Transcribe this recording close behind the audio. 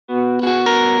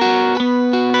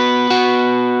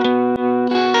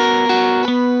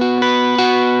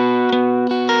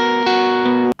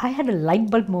had a light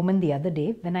bulb moment the other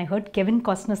day when I heard Kevin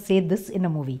Costner say this in a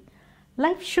movie.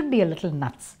 Life should be a little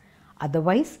nuts.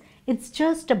 Otherwise, it's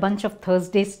just a bunch of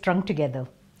Thursdays strung together.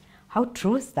 How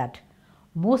true is that?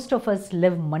 Most of us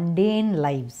live mundane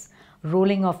lives,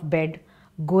 rolling off bed,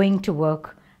 going to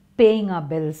work, paying our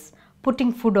bills,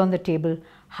 putting food on the table,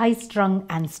 high-strung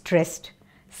and stressed,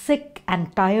 sick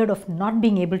and tired of not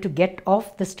being able to get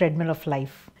off this treadmill of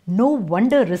life. No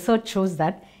wonder research shows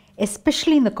that,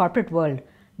 especially in the corporate world,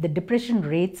 the depression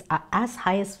rates are as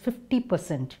high as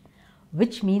 50%,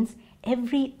 which means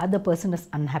every other person is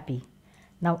unhappy.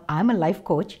 Now, I'm a life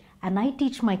coach and I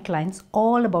teach my clients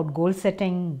all about goal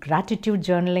setting, gratitude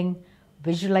journaling,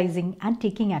 visualizing, and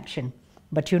taking action.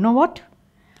 But you know what?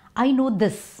 I know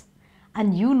this,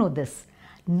 and you know this.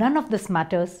 None of this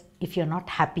matters if you're not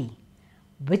happy,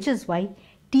 which is why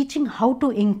teaching how to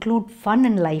include fun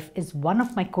in life is one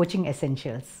of my coaching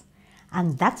essentials.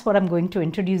 And that's what I'm going to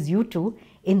introduce you to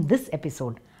in this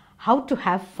episode, how to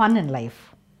have fun in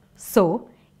life. So,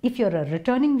 if you're a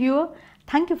returning viewer,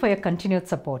 thank you for your continued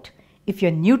support. If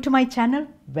you're new to my channel,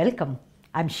 welcome.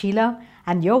 I'm Sheila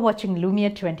and you're watching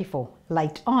Lumiere 24.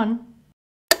 Light on.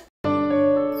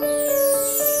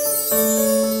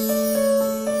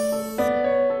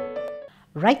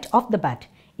 Right off the bat,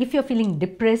 if you're feeling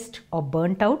depressed or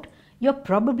burnt out, you're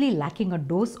probably lacking a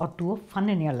dose or two of fun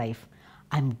in your life.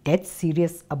 I'm dead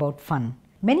serious about fun.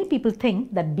 Many people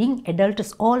think that being adult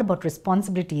is all about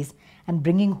responsibilities and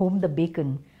bringing home the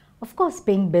bacon. Of course,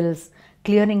 paying bills,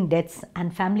 clearing debts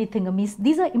and family thingamies,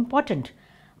 these are important.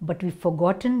 But we've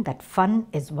forgotten that fun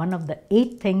is one of the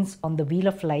 8 things on the wheel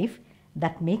of life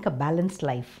that make a balanced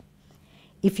life.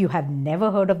 If you have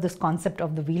never heard of this concept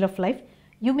of the wheel of life,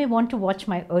 you may want to watch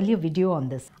my earlier video on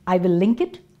this. I will link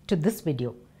it to this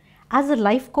video. As a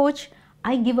life coach,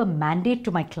 I give a mandate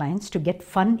to my clients to get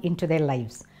fun into their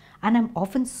lives. And I'm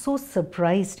often so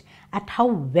surprised at how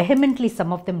vehemently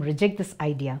some of them reject this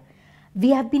idea.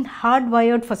 We have been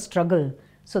hardwired for struggle,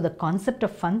 so the concept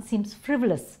of fun seems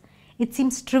frivolous. It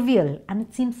seems trivial and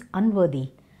it seems unworthy.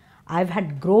 I've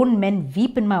had grown men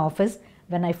weep in my office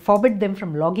when I forbid them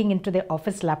from logging into their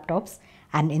office laptops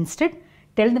and instead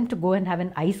tell them to go and have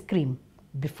an ice cream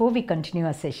before we continue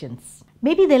our sessions.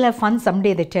 Maybe they'll have fun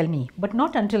someday, they tell me, but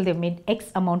not until they've made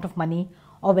X amount of money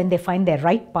or when they find their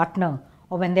right partner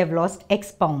or when they've lost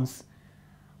X pounds.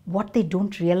 What they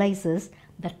don't realize is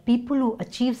that people who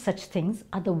achieve such things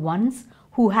are the ones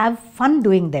who have fun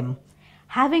doing them.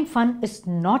 Having fun is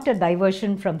not a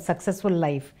diversion from successful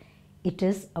life. It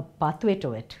is a pathway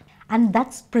to it. And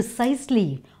that's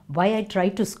precisely why I try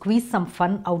to squeeze some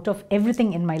fun out of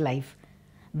everything in my life.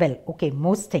 Well, okay,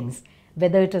 most things.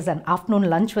 Whether it is an afternoon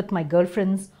lunch with my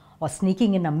girlfriends or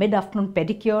sneaking in a mid-afternoon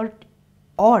pedicure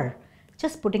or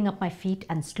just putting up my feet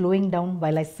and slowing down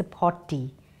while I sip hot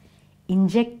tea.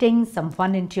 Injecting some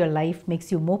fun into your life makes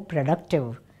you more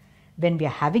productive. When we are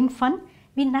having fun,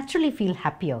 we naturally feel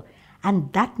happier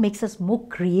and that makes us more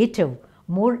creative,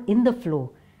 more in the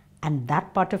flow. And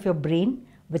that part of your brain,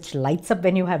 which lights up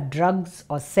when you have drugs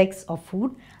or sex or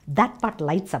food, that part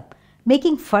lights up,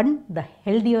 making fun the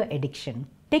healthier addiction.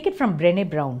 Take it from Brené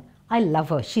Brown. I love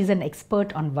her. She's an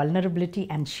expert on vulnerability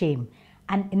and shame.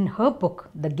 And in her book,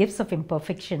 The Gifts of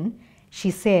Imperfection,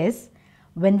 she says,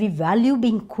 when we value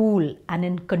being cool and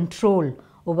in control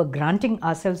over granting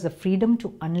ourselves the freedom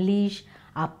to unleash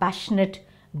our passionate,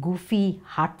 goofy,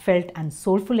 heartfelt and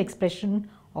soulful expression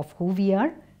of who we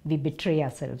are, we betray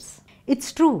ourselves.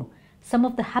 It's true. Some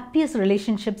of the happiest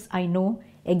relationships I know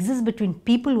exist between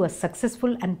people who are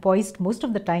successful and poised most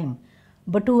of the time,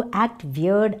 but who act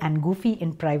weird and goofy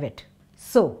in private.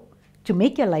 So, to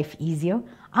make your life easier,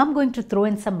 I'm going to throw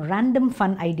in some random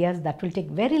fun ideas that will take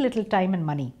very little time and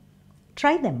money.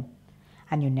 Try them.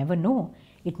 And you never know,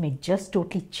 it may just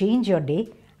totally change your day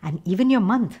and even your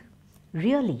month.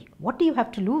 Really, what do you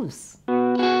have to lose?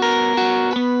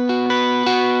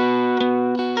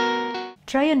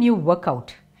 Try a new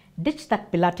workout. Ditch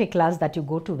that Pilates class that you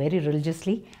go to very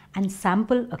religiously and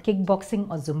sample a kickboxing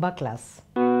or Zumba class.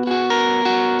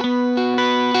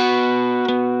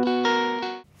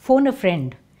 Phone a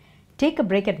friend. Take a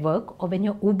break at work or when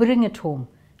you're Ubering at home.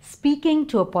 Speaking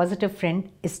to a positive friend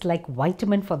is like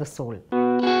vitamin for the soul.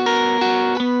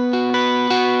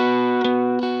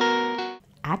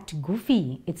 Act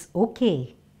goofy. It's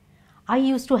okay. I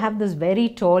used to have this very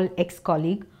tall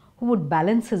ex-colleague who would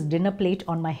balance his dinner plate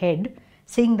on my head,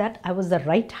 saying that I was the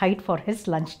right height for his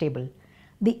lunch table.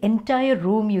 The entire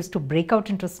room used to break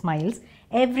out into smiles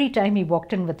every time he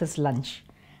walked in with his lunch.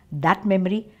 That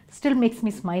memory still makes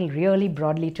me smile really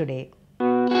broadly today.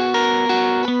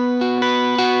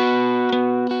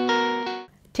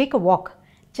 Take a walk.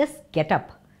 Just get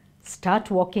up. Start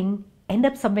walking, end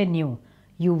up somewhere new.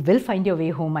 You will find your way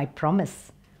home, I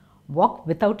promise. Walk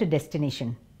without a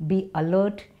destination. Be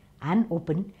alert and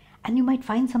open, and you might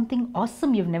find something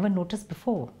awesome you've never noticed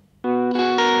before.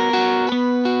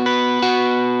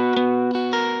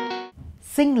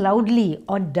 Sing loudly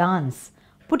or dance.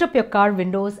 Put up your car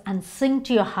windows and sing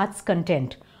to your heart's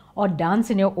content, or dance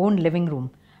in your own living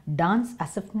room. Dance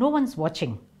as if no one's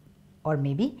watching. Or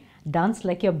maybe dance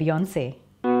like you're Beyonce.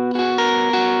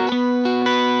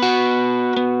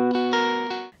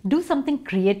 Do something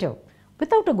creative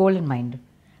without a goal in mind.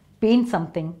 Paint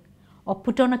something or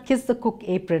put on a Kiss the Cook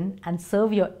apron and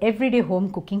serve your everyday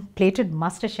home cooking plated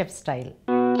MasterChef style.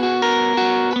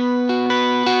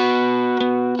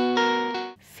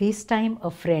 FaceTime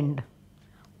a friend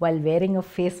while wearing a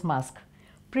face mask.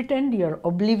 Pretend you're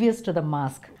oblivious to the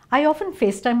mask. I often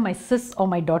FaceTime my sis or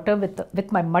my daughter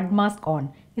with my mud mask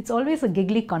on. It's always a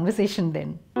giggly conversation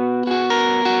then.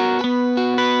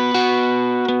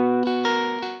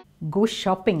 Go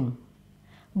shopping.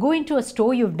 Go into a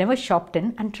store you've never shopped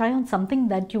in and try on something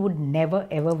that you would never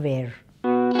ever wear.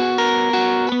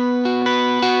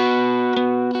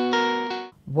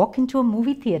 Walk into a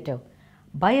movie theatre.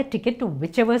 Buy a ticket to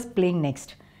whichever is playing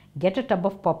next. Get a tub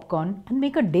of popcorn and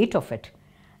make a date of it.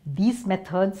 These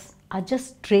methods are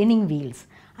just training wheels.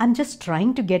 I'm just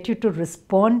trying to get you to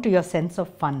respond to your sense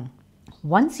of fun.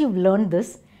 Once you've learned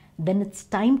this, then it's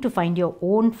time to find your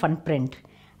own fun print.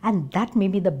 And that may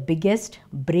be the biggest,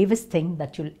 bravest thing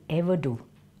that you'll ever do.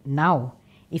 Now,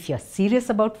 if you're serious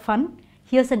about fun,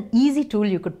 here's an easy tool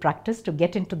you could practice to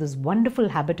get into this wonderful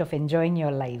habit of enjoying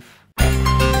your life.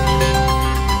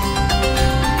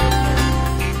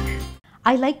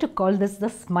 I like to call this the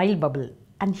smile bubble.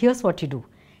 And here's what you do.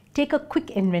 Take a quick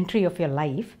inventory of your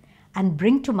life and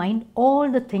bring to mind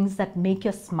all the things that make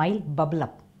your smile bubble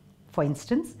up. For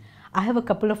instance, I have a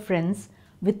couple of friends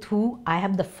with who I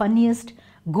have the funniest,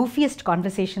 goofiest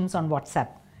conversations on WhatsApp.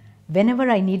 Whenever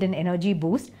I need an energy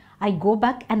boost, I go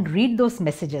back and read those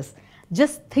messages.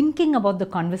 Just thinking about the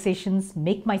conversations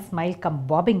make my smile come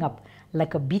bobbing up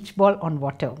like a beach ball on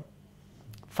water.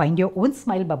 Find your own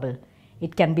smile bubble.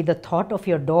 It can be the thought of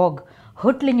your dog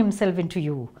hurtling himself into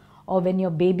you, or when your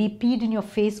baby peed in your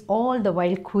face all the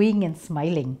while cooing and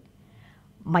smiling.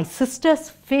 My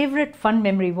sister's favorite fun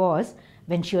memory was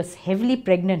when she was heavily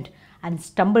pregnant and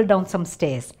stumbled down some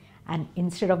stairs, and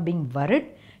instead of being worried,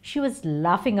 she was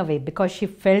laughing away because she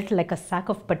felt like a sack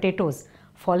of potatoes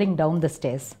falling down the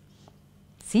stairs.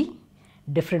 See,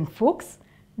 different folks,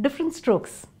 different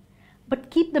strokes. But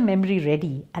keep the memory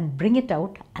ready and bring it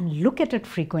out and look at it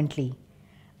frequently.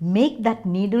 Make that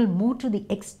needle move to the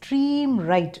extreme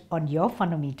right on your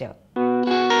funometer.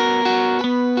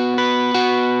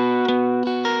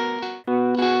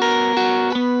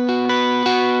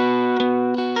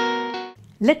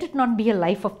 Let it not be a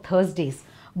life of Thursdays.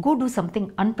 Go do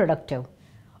something unproductive.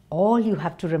 All you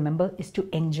have to remember is to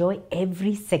enjoy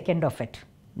every second of it.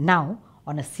 Now,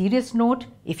 on a serious note,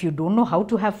 if you don't know how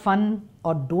to have fun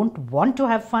or don't want to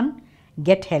have fun,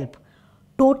 get help.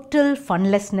 Total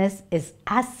funlessness is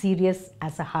as serious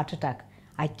as a heart attack.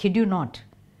 I kid you not.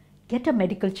 Get a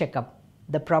medical checkup.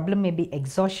 The problem may be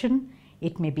exhaustion,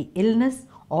 it may be illness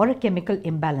or a chemical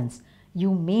imbalance.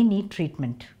 You may need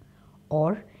treatment.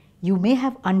 Or you may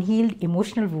have unhealed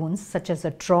emotional wounds such as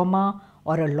a trauma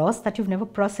or a loss that you've never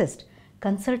processed.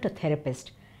 Consult a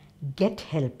therapist. Get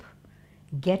help.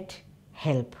 Get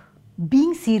help.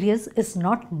 Being serious is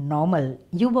not normal.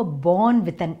 You were born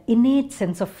with an innate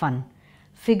sense of fun.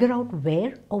 Figure out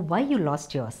where or why you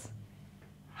lost yours.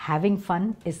 Having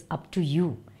fun is up to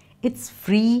you. It's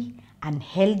free and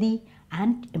healthy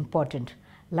and important.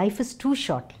 Life is too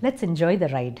short. Let's enjoy the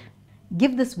ride.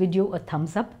 Give this video a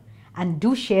thumbs up and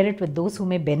do share it with those who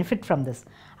may benefit from this.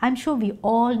 I'm sure we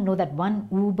all know that one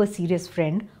uber serious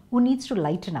friend who needs to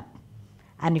lighten up.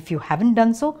 And if you haven't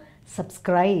done so,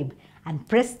 subscribe and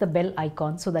press the bell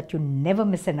icon so that you never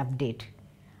miss an update.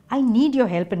 I need your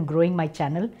help in growing my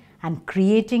channel and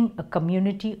creating a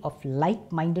community of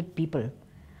like-minded people.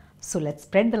 So let's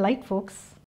spread the light, folks.